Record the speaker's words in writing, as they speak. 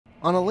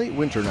On a late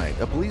winter night,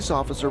 a police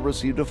officer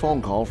received a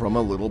phone call from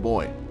a little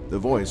boy. The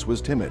voice was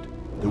timid.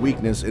 The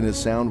weakness in his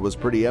sound was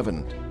pretty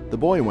evident. The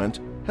boy went,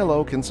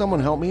 "Hello, can someone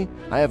help me?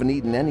 I haven't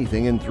eaten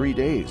anything in 3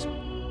 days."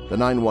 The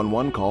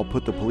 911 call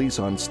put the police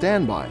on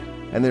standby,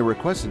 and they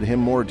requested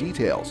him more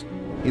details.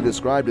 He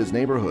described his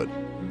neighborhood.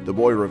 The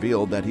boy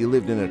revealed that he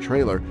lived in a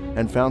trailer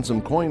and found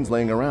some coins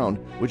laying around,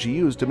 which he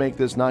used to make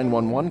this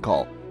 911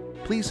 call.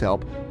 "Please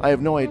help, I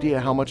have no idea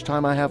how much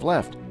time I have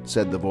left,"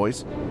 said the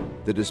voice.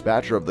 The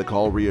dispatcher of the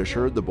call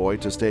reassured the boy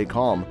to stay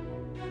calm,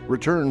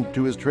 return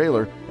to his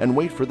trailer, and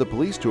wait for the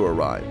police to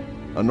arrive.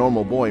 A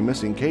normal boy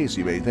missing case,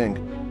 you may think.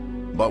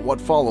 But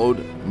what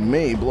followed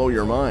may blow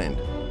your mind.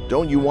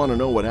 Don't you want to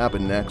know what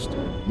happened next?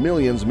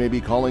 Millions may be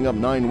calling up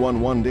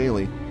 911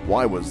 daily.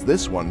 Why was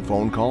this one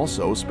phone call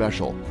so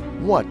special?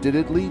 What did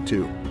it lead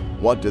to?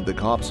 What did the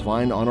cops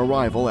find on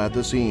arrival at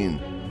the scene?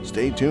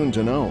 Stay tuned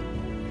to know.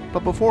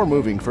 But before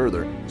moving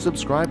further,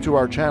 subscribe to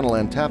our channel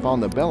and tap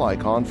on the bell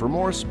icon for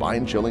more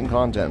spine-chilling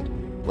content.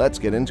 Let's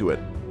get into it.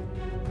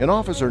 An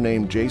officer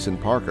named Jason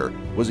Parker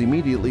was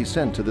immediately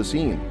sent to the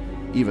scene.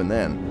 Even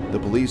then, the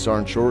police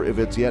aren't sure if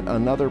it's yet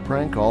another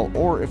prank call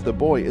or if the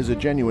boy is a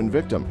genuine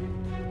victim.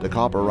 The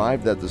cop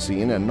arrived at the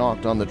scene and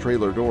knocked on the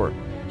trailer door.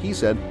 He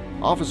said,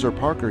 "Officer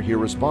Parker here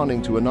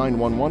responding to a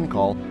 911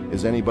 call.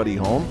 Is anybody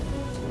home?"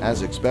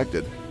 As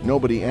expected,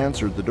 nobody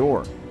answered the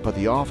door, but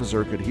the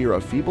officer could hear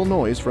a feeble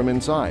noise from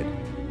inside.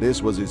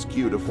 This was his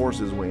cue to force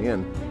his way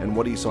in, and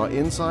what he saw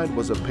inside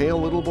was a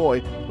pale little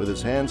boy with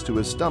his hands to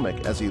his stomach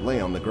as he lay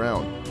on the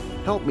ground.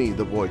 "Help me,"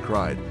 the boy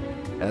cried.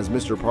 As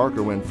Mr.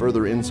 Parker went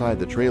further inside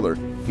the trailer,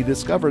 he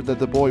discovered that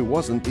the boy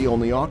wasn't the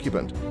only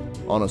occupant.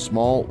 On a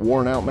small,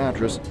 worn-out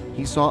mattress,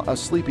 he saw a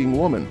sleeping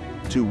woman,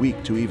 too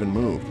weak to even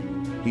move.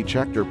 He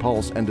checked her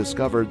pulse and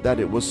discovered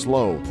that it was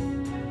slow.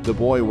 The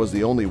boy was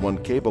the only one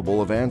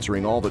capable of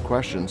answering all the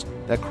questions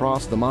that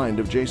crossed the mind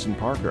of Jason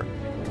Parker.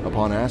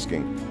 Upon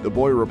asking, the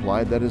boy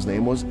replied that his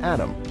name was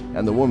Adam,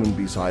 and the woman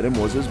beside him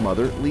was his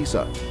mother,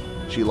 Lisa.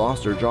 She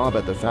lost her job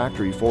at the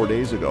factory 4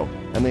 days ago,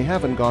 and they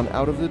haven't gone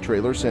out of the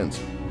trailer since.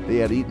 They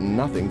had eaten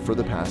nothing for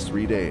the past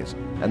 3 days,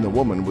 and the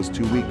woman was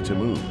too weak to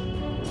move.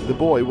 The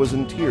boy was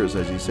in tears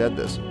as he said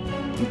this.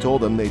 He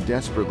told them they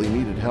desperately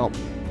needed help.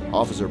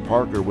 Officer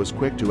Parker was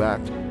quick to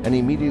act and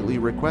immediately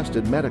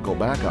requested medical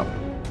backup.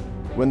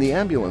 When the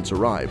ambulance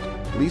arrived,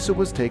 Lisa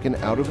was taken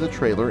out of the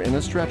trailer in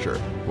a stretcher,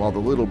 while the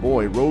little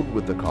boy rode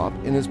with the cop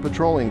in his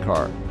patrolling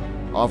car.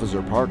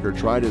 Officer Parker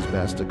tried his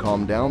best to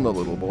calm down the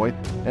little boy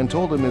and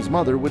told him his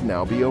mother would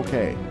now be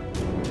okay.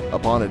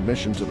 Upon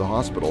admission to the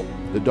hospital,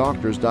 the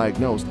doctors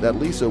diagnosed that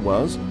Lisa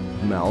was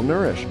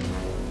malnourished.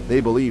 They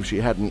believe she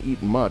hadn't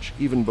eaten much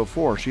even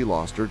before she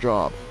lost her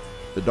job.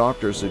 The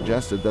doctors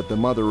suggested that the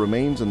mother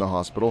remains in the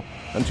hospital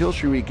until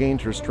she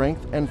regained her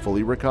strength and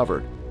fully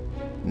recovered.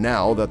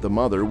 Now that the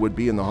mother would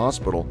be in the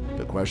hospital,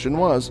 the question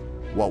was,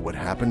 what would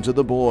happen to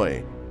the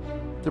boy?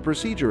 The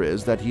procedure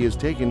is that he is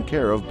taken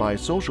care of by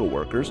social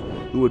workers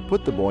who would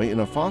put the boy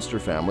in a foster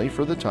family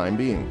for the time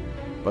being.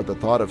 But the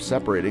thought of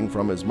separating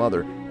from his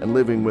mother and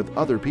living with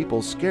other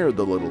people scared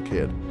the little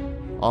kid.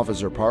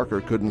 Officer Parker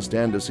couldn't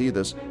stand to see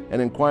this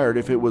and inquired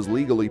if it was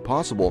legally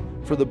possible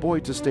for the boy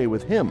to stay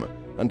with him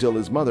until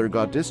his mother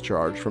got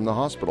discharged from the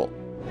hospital.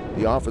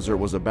 The officer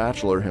was a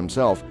bachelor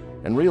himself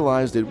and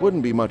realized it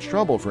wouldn't be much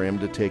trouble for him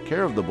to take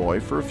care of the boy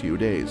for a few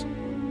days.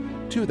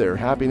 To their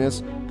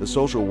happiness, the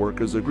social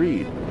workers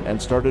agreed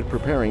and started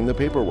preparing the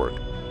paperwork.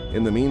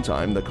 In the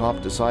meantime, the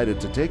cop decided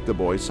to take the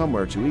boy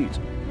somewhere to eat.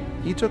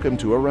 He took him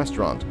to a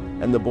restaurant,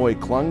 and the boy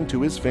clung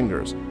to his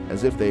fingers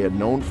as if they had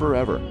known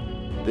forever.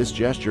 This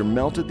gesture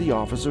melted the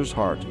officer's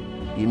heart.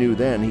 He knew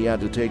then he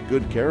had to take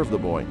good care of the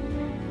boy.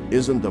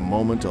 Isn't the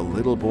moment a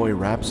little boy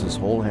wraps his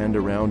whole hand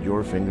around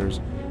your fingers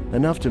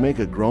enough to make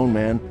a grown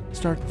man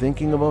start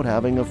thinking about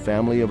having a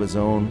family of his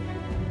own?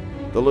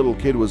 The little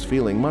kid was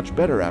feeling much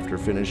better after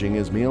finishing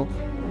his meal.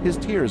 His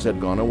tears had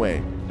gone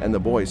away, and the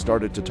boy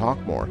started to talk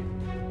more.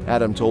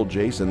 Adam told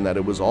Jason that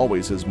it was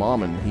always his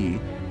mom and he,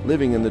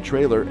 living in the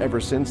trailer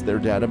ever since their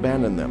dad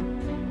abandoned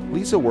them.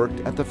 Lisa worked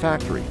at the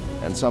factory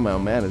and somehow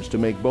managed to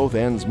make both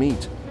ends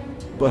meet.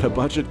 But a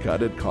budget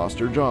cut had cost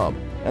her job,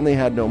 and they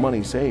had no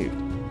money saved.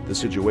 The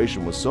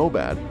situation was so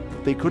bad,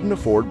 they couldn't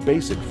afford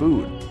basic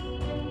food.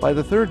 By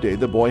the 3rd day,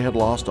 the boy had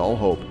lost all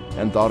hope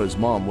and thought his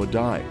mom would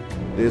die.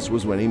 This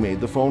was when he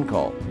made the phone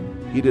call.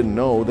 He didn't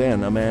know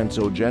then a man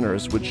so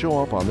generous would show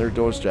up on their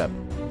doorstep.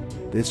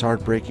 This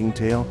heartbreaking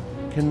tale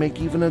can make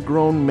even a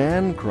grown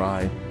man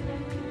cry.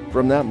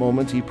 From that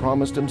moment, he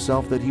promised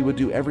himself that he would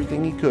do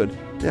everything he could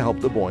to help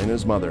the boy and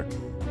his mother.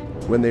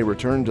 When they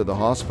returned to the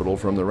hospital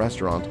from the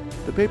restaurant,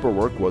 the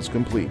paperwork was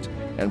complete,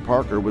 and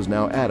Parker was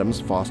now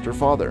Adam's foster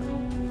father.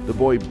 The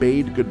boy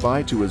bade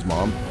goodbye to his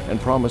mom and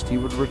promised he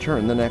would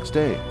return the next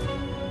day.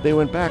 They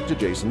went back to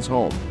Jason's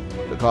home.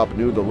 The cop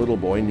knew the little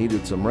boy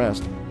needed some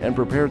rest and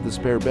prepared the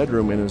spare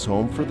bedroom in his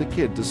home for the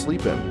kid to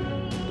sleep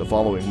in. The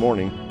following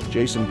morning,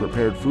 Jason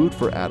prepared food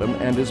for Adam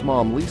and his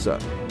mom, Lisa.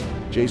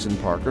 Jason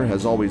Parker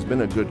has always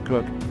been a good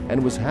cook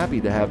and was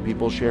happy to have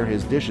people share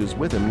his dishes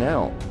with him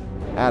now.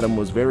 Adam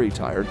was very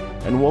tired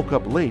and woke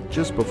up late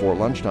just before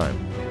lunchtime.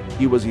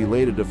 He was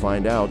elated to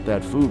find out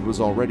that food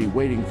was already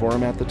waiting for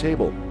him at the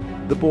table.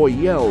 The boy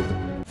yelled,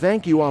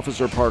 "Thank you,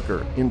 Officer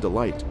Parker," in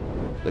delight.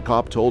 The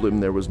cop told him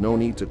there was no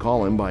need to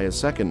call him by his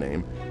second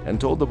name and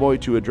told the boy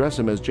to address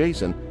him as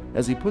Jason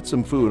as he put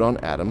some food on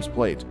Adam's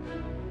plate.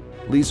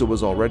 Lisa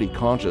was already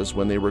conscious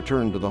when they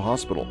returned to the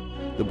hospital.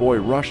 The boy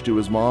rushed to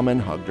his mom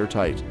and hugged her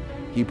tight.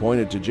 He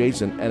pointed to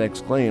Jason and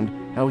exclaimed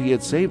how he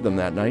had saved them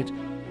that night.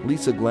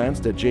 Lisa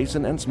glanced at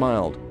Jason and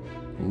smiled.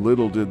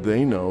 Little did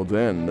they know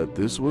then that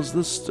this was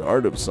the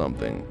start of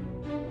something.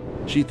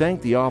 She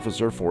thanked the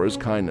officer for his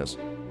kindness.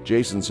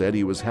 Jason said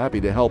he was happy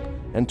to help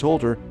and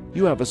told her,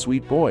 "You have a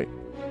sweet boy."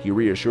 He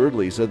reassured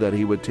Lisa that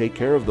he would take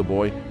care of the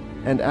boy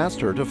and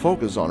asked her to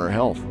focus on her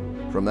health.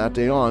 From that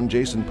day on,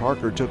 Jason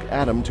Parker took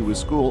Adam to his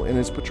school in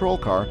his patrol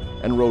car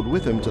and rode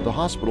with him to the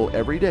hospital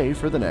every day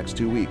for the next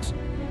 2 weeks.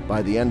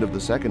 By the end of the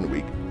second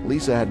week,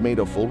 Lisa had made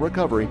a full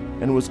recovery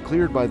and was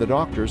cleared by the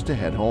doctors to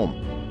head home.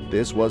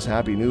 This was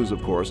happy news,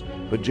 of course,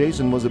 but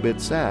Jason was a bit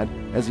sad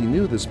as he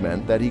knew this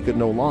meant that he could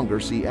no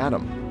longer see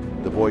Adam.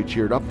 The boy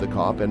cheered up the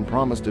cop and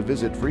promised to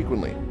visit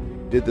frequently.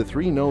 Did the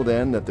three know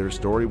then that their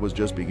story was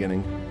just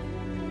beginning?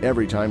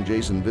 Every time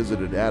Jason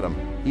visited Adam,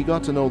 he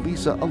got to know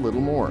Lisa a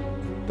little more.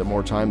 The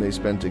more time they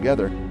spent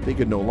together, they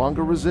could no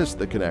longer resist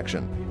the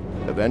connection.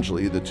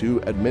 Eventually, the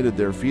two admitted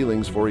their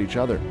feelings for each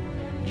other.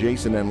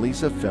 Jason and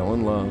Lisa fell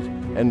in love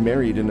and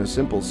married in a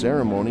simple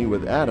ceremony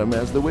with Adam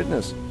as the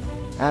witness.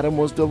 Adam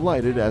was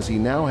delighted as he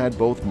now had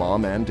both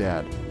mom and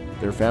dad.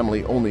 Their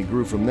family only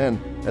grew from then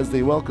as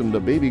they welcomed a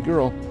baby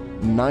girl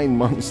 9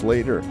 months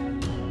later.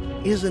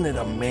 Isn't it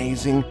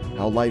amazing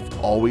how life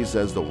always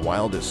has the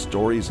wildest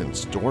stories in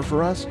store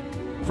for us?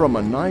 From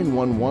a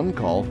 911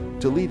 call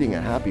to leading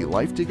a happy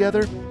life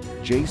together,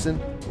 Jason,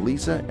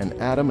 Lisa, and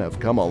Adam have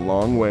come a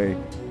long way.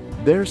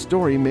 Their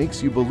story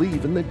makes you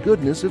believe in the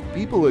goodness of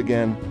people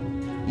again.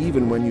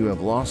 Even when you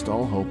have lost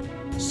all hope,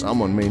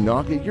 someone may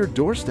knock at your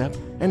doorstep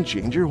and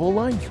change your whole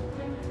life.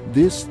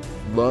 This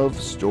love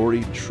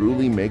story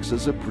truly makes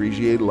us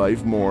appreciate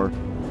life more.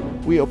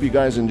 We hope you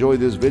guys enjoyed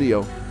this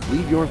video.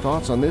 Leave your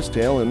thoughts on this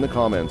tale in the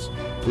comments.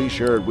 Please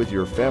share it with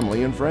your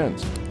family and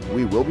friends.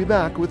 We will be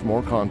back with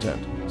more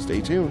content. Stay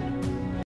tuned.